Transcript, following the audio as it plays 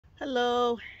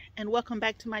Hello and welcome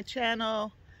back to my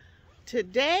channel.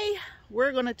 Today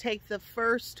we're going to take the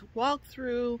first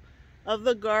walkthrough of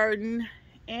the garden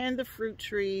and the fruit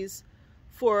trees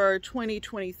for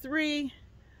 2023.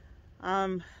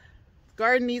 Garden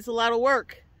needs a lot of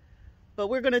work, but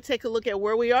we're going to take a look at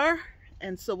where we are,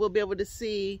 and so we'll be able to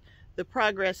see the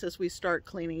progress as we start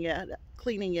cleaning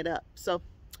it up. So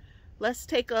let's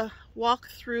take a walk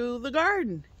through the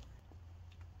garden.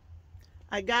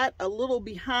 I got a little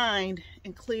behind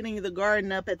in cleaning the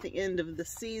garden up at the end of the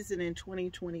season in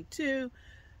 2022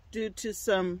 due to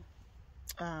some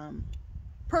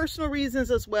personal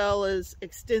reasons as well as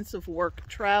extensive work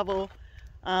travel,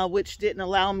 which didn't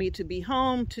allow me to be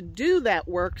home to do that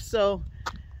work. So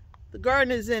the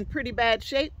garden is in pretty bad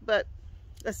shape, but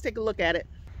let's take a look at it.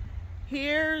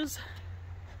 Here's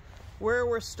where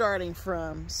we're starting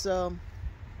from. So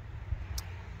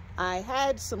I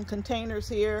had some containers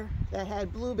here that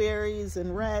had blueberries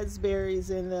and raspberries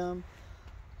in them.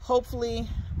 Hopefully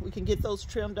we can get those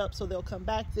trimmed up so they'll come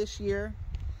back this year.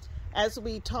 As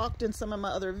we talked in some of my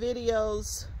other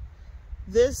videos,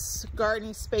 this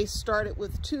gardening space started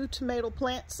with 2 tomato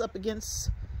plants up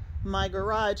against my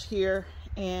garage here,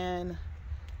 and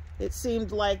it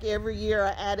seemed like every year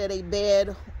I added a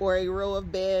bed or a row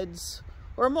of beds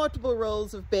or multiple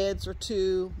rows of beds or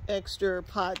 2 extra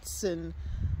pots and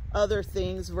other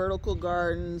things, vertical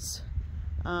gardens,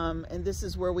 and this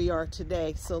is where we are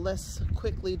today. So let's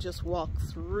quickly just walk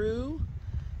through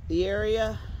the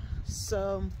area.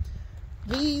 So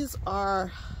this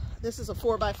is a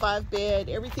 4x5 bed.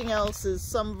 Everything else is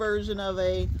some version of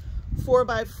a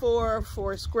 4x4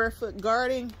 for square foot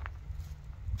gardening.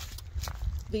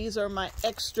 These are my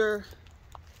extra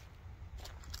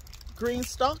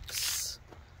GreenStalks,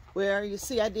 where you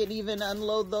see I didn't even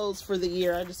unload those for the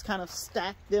year. I just kind of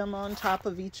stacked them on top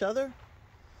of each other.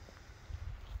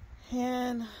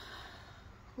 And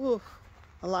a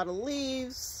lot of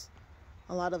leaves,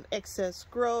 a lot of excess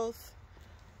growth.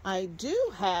 I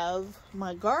do have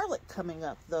my garlic coming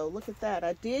up though. Look at that.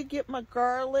 I did get my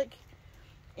garlic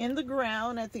in the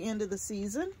ground at the end of the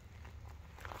season.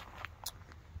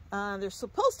 There's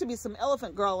supposed to be some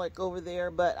elephant garlic over there,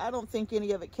 but I don't think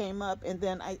any of it came up. And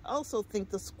then I also think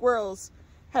the squirrels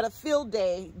had a field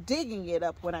day digging it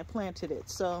up when I planted it.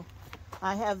 So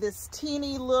I have this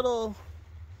teeny little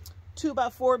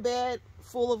 2x4 bed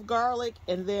full of garlic,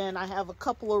 and then I have a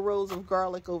couple of rows of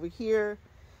garlic over here.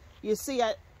 You see,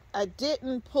 I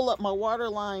didn't pull up my water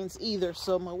lines either,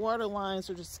 so my water lines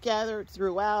are just scattered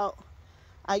throughout.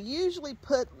 I usually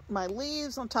put my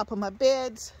leaves on top of my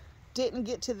beds. Didn't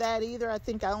get to that either. I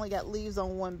think I only got leaves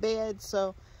on one bed,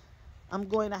 so I'm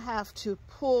going to have to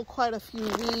pull quite a few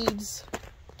weeds.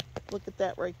 Look at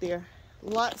that right there.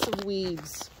 Lots of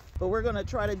weeds, but we're going to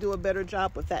try to do a better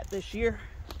job with that this year.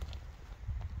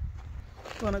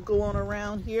 Going to go on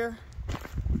around here.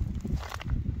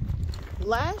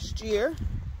 Last year,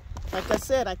 like I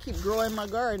said, I keep growing my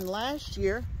garden. Last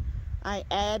year I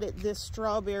added this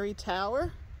strawberry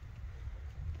tower,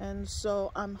 and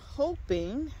so I'm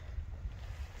hoping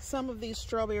some of these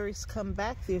strawberries come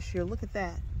back this year. Look at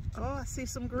that. Oh, I see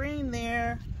some green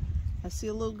there. I see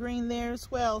a little green there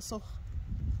as well. So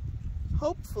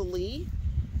hopefully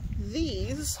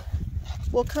these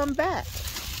will come back.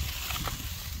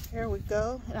 There we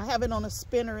go. And I have it on a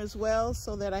spinner as well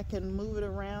so that I can move it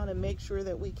around and make sure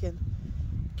that we can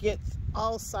get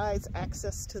all sides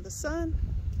access to the sun.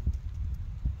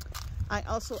 I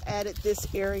also added this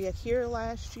area here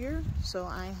last year. So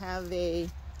I have a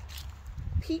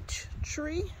peach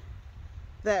tree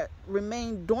that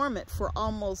remained dormant for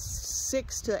almost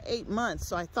 6 to 8 months.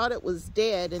 So I thought it was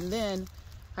dead, and then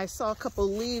I saw a couple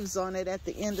leaves on it at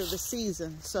the end of the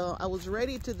season. So I was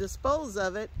ready to dispose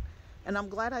of it, and I'm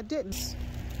glad I didn't.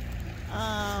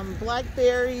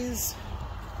 Blackberries,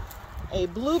 a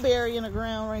blueberry in the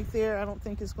ground right there. I don't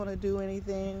think it's going to do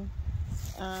anything.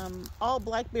 All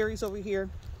blackberries over here.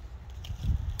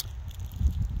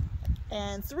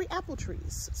 And 3 apple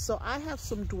trees. So I have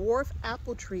some dwarf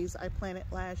apple trees I planted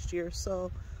last year.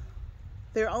 So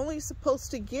they're only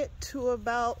supposed to get to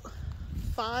about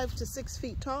 5 to 6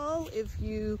 feet tall if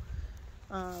you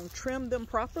trim them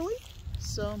properly.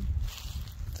 So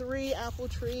 3 apple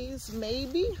trees,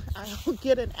 maybe I'll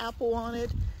get an apple on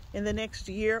it in the next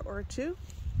year or 2.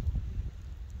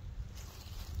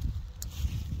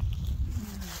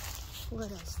 What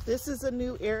else? This is a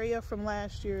new area from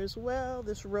last year as well.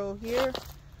 This row here,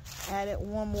 added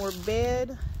 1 more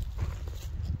bed.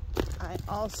 I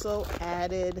also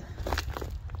added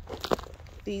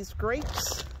these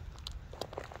grapes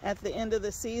at the end of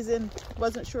the season.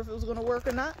 Wasn't sure if it was going to work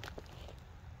or not.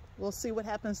 we'll see what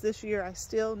happens this year. I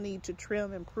still need to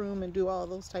trim and prune and do all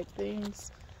those type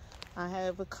things. I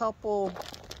have a couple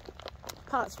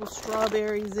pots with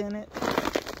strawberries in it.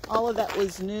 All of that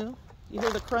was new. You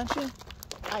hear the crunching?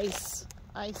 Ice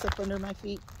up under my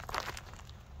feet.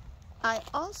 I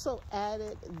also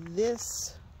added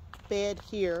this bed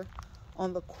here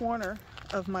on the corner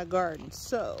of my garden.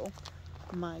 So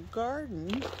my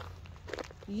garden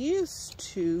used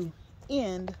to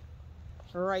end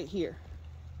right here.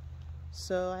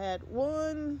 So I had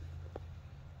 1,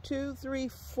 2, 3,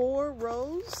 4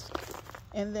 rows,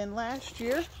 and then last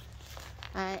year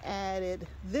I added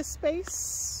this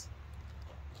space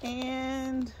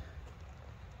and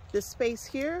this space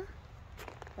here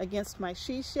against my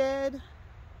she shed,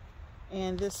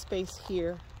 and this space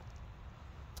here.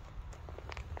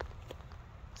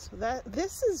 So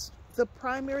this is the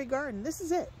primary garden. This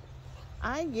is it.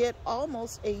 I get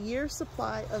almost a year's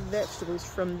supply of vegetables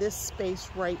from this space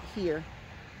right here.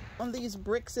 On these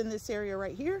bricks in this area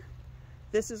right here,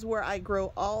 this is where I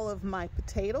grow all of my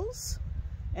potatoes.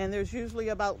 And there's usually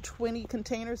about 20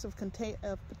 containers of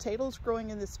potatoes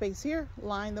growing in this space here.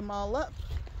 Line them all up.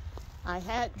 I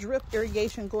had drip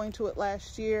irrigation going to it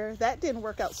last year. That didn't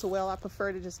work out so well. I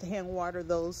prefer to just hand water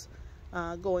those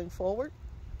going forward.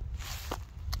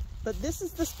 But this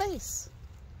is the space.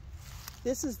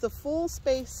 This is the full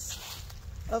space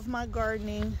of my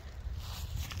gardening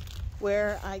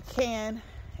where I can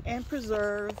and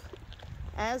preserve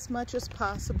as much as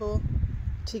possible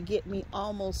to get me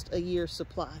almost a year's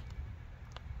supply.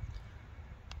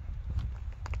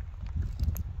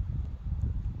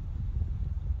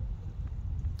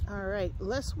 All right,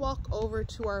 let's walk over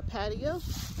to our patio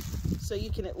so you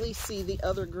can at least see the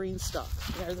other GreenStalk.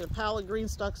 There's a pile of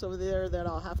GreenStalks over there that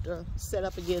I'll have to set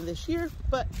up again this year,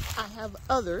 but I have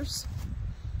others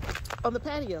on the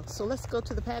patio. So let's go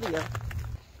to the patio.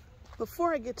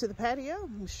 Before I get to the patio,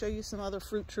 I'm going to show you some other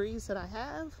fruit trees that I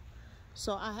have.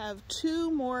 So I have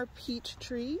 2 more peach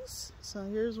trees. So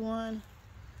here's one.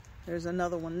 There's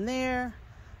another one there.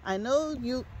 I know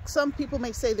some people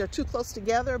may say they're too close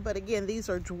together, but again, these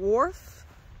are dwarf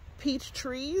peach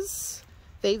trees.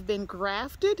 They've been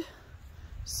grafted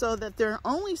so that they're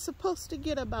only supposed to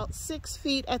get about 6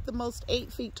 feet, at the most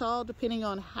 8 feet tall, depending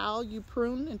on how you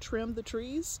prune and trim the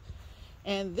trees.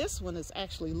 And this one is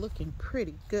actually looking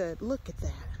pretty good. Look at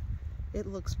that. It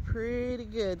looks pretty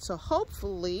good. So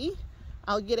hopefully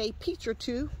I'll get a peach or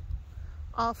 2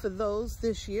 off of those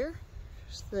this year.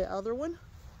 Here's the other one.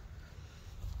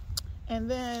 And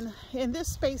then in this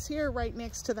space here right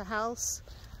next to the house,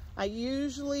 I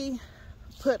usually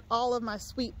put all of my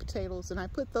sweet potatoes, and I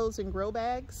put those in grow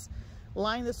bags,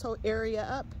 line this whole area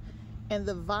up, and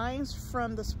the vines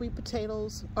from the sweet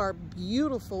potatoes are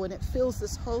beautiful, and it fills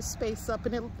this whole space up,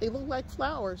 and they look like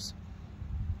flowers.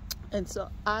 And so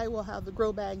I will have the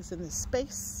grow bags in this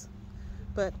space,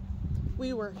 but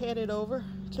we were headed over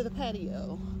to the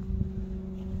patio.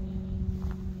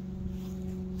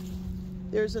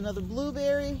 There's another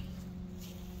blueberry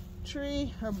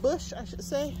tree, or bush, I should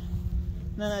say.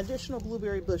 And an additional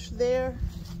blueberry bush there.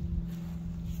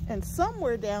 And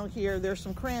somewhere down here, there's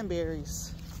some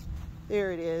cranberries.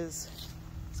 There it is.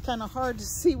 It's kind of hard to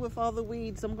see with all the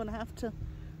weeds. I'm gonna have to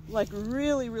like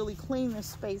really clean this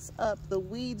space up. The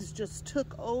weeds just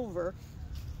took over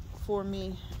for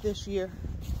me this year.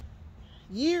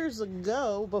 Years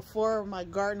ago, before my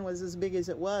garden was as big as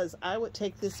it was, I would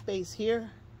take this space here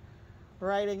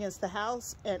right against the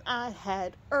house, and I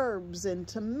had herbs and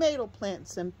tomato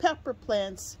plants and pepper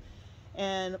plants,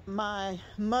 and my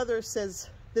mother says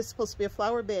this is supposed to be a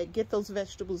flower bed, get those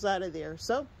vegetables out of there.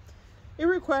 So it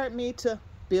required me to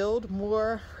build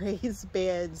more raised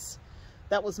beds.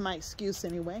 That was my excuse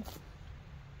anyway.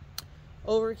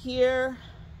 Over here,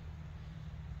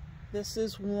 this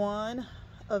is one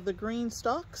of the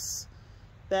GreenStalks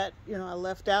that I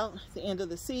left out at the end of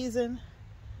the season.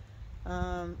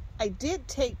 I did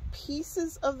take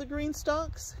pieces of the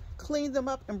GreenStalks, cleaned them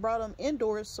up, and brought them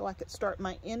indoors so I could start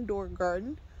my indoor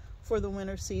garden for the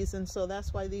winter season. So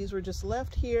that's why these were just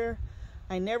left here.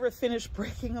 I never finished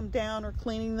breaking them down or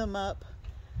cleaning them up.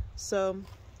 So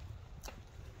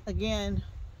again,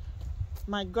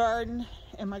 my garden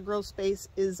and my grow space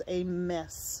is a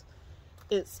mess.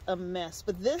 It's a mess.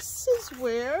 But this is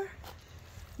where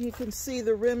you can see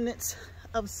the remnants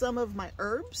of some of my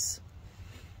herbs.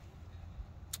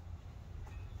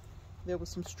 There was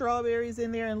some strawberries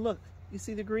in there, and look, you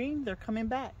see the green? They're coming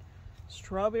back.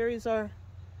 Strawberries are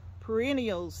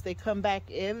perennials. They come back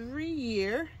every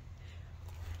year,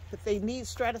 but they need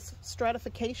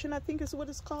stratification, I think is what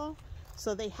it's called.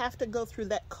 So they have to go through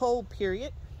that cold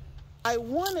period. I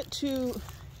wanted to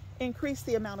increase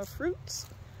the amount of fruits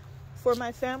for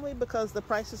my family because the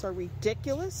prices are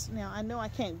ridiculous. Now, I know I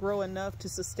can't grow enough to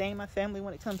sustain my family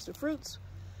when it comes to fruits.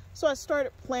 So I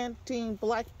started planting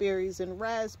blackberries and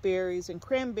raspberries and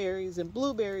cranberries and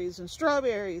blueberries and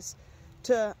strawberries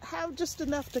to have just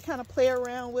enough to kind of play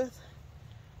around with,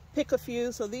 pick a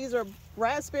few. So these are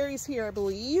raspberries here, I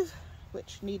believe,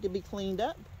 which need to be cleaned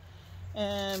up.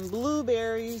 And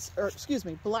blueberries, or excuse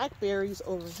me, blackberries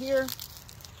over here.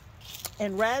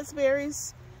 And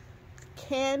raspberries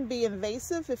can be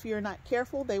invasive if you're not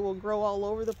careful. They will grow all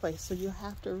over the place. So you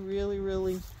have to really,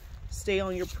 really stay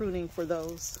on your pruning for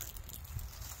those.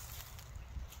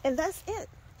 And that's it.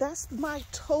 That's my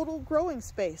total growing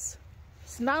space.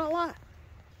 It's not a lot,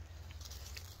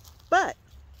 but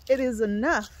it is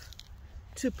enough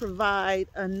to provide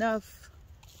enough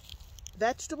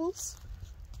vegetables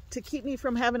to keep me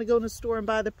from having to go in the store and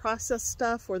buy the processed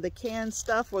stuff or the canned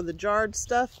stuff or the jarred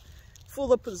stuff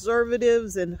full of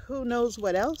preservatives and who knows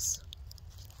what else.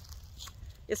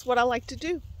 It's what I like to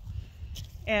do.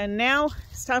 And now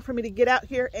it's time for me to get out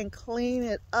here and clean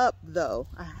it up, though.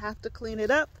 I have to clean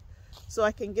it up so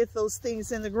I can get those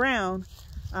things in the ground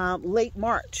late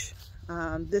March.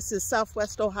 This is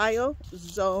Southwest Ohio,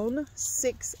 Zone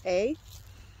 6A.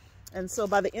 And so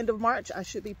by the end of March, I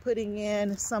should be putting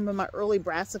in some of my early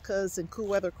brassicas and cool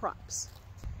weather crops.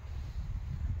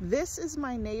 This is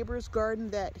my neighbor's garden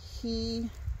that he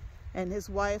and his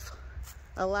wife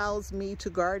allows me to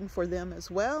garden for them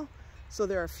as well. So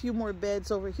there are a few more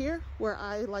beds over here where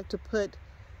I like to put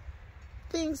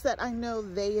things that I know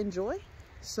they enjoy.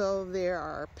 So there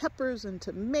are peppers and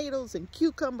tomatoes and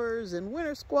cucumbers and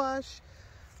winter squash.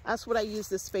 That's what I use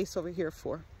this space over here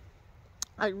for.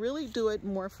 I really do it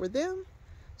more for them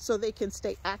so they can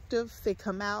stay active. They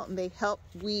come out and they help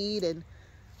weed and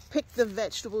pick the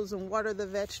vegetables and water the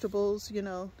vegetables, you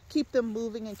know, keep them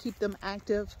moving and keep them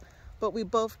active. But we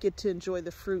both get to enjoy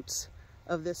the fruits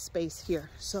of this space here.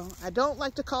 So I don't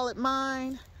like to call it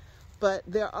mine, but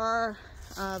there are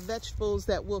vegetables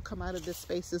that will come out of this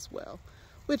space as well,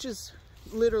 which is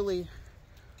literally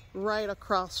right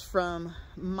across from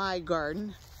my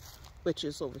garden, which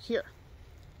is over here.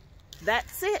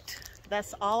 That's it.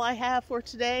 That's all I have for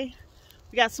today.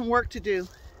 We got some work to do.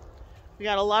 We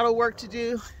got a lot of work to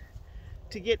do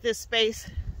to get this space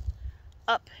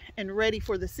up and ready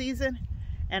for the season,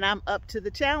 and I'm up to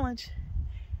the challenge.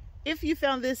 If you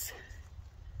found this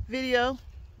video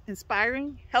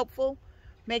inspiring, helpful,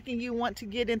 making you want to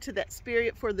get into that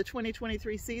spirit for the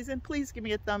 2023 season, please give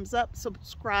me a thumbs up,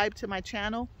 subscribe to my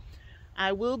channel.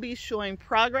 I will be showing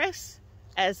progress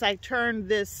as I turn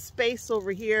this space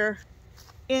over here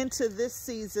into this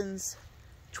season's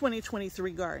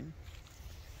 2023 garden.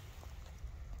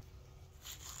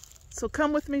 So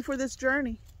come with me for this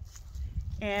journey,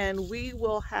 and we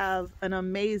will have an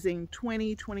amazing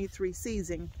 2023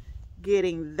 season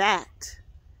getting that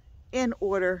in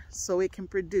order so it can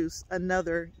produce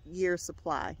another year's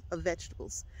supply of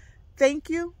vegetables. Thank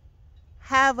you.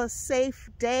 Have a safe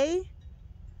day.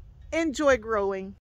 Enjoy growing.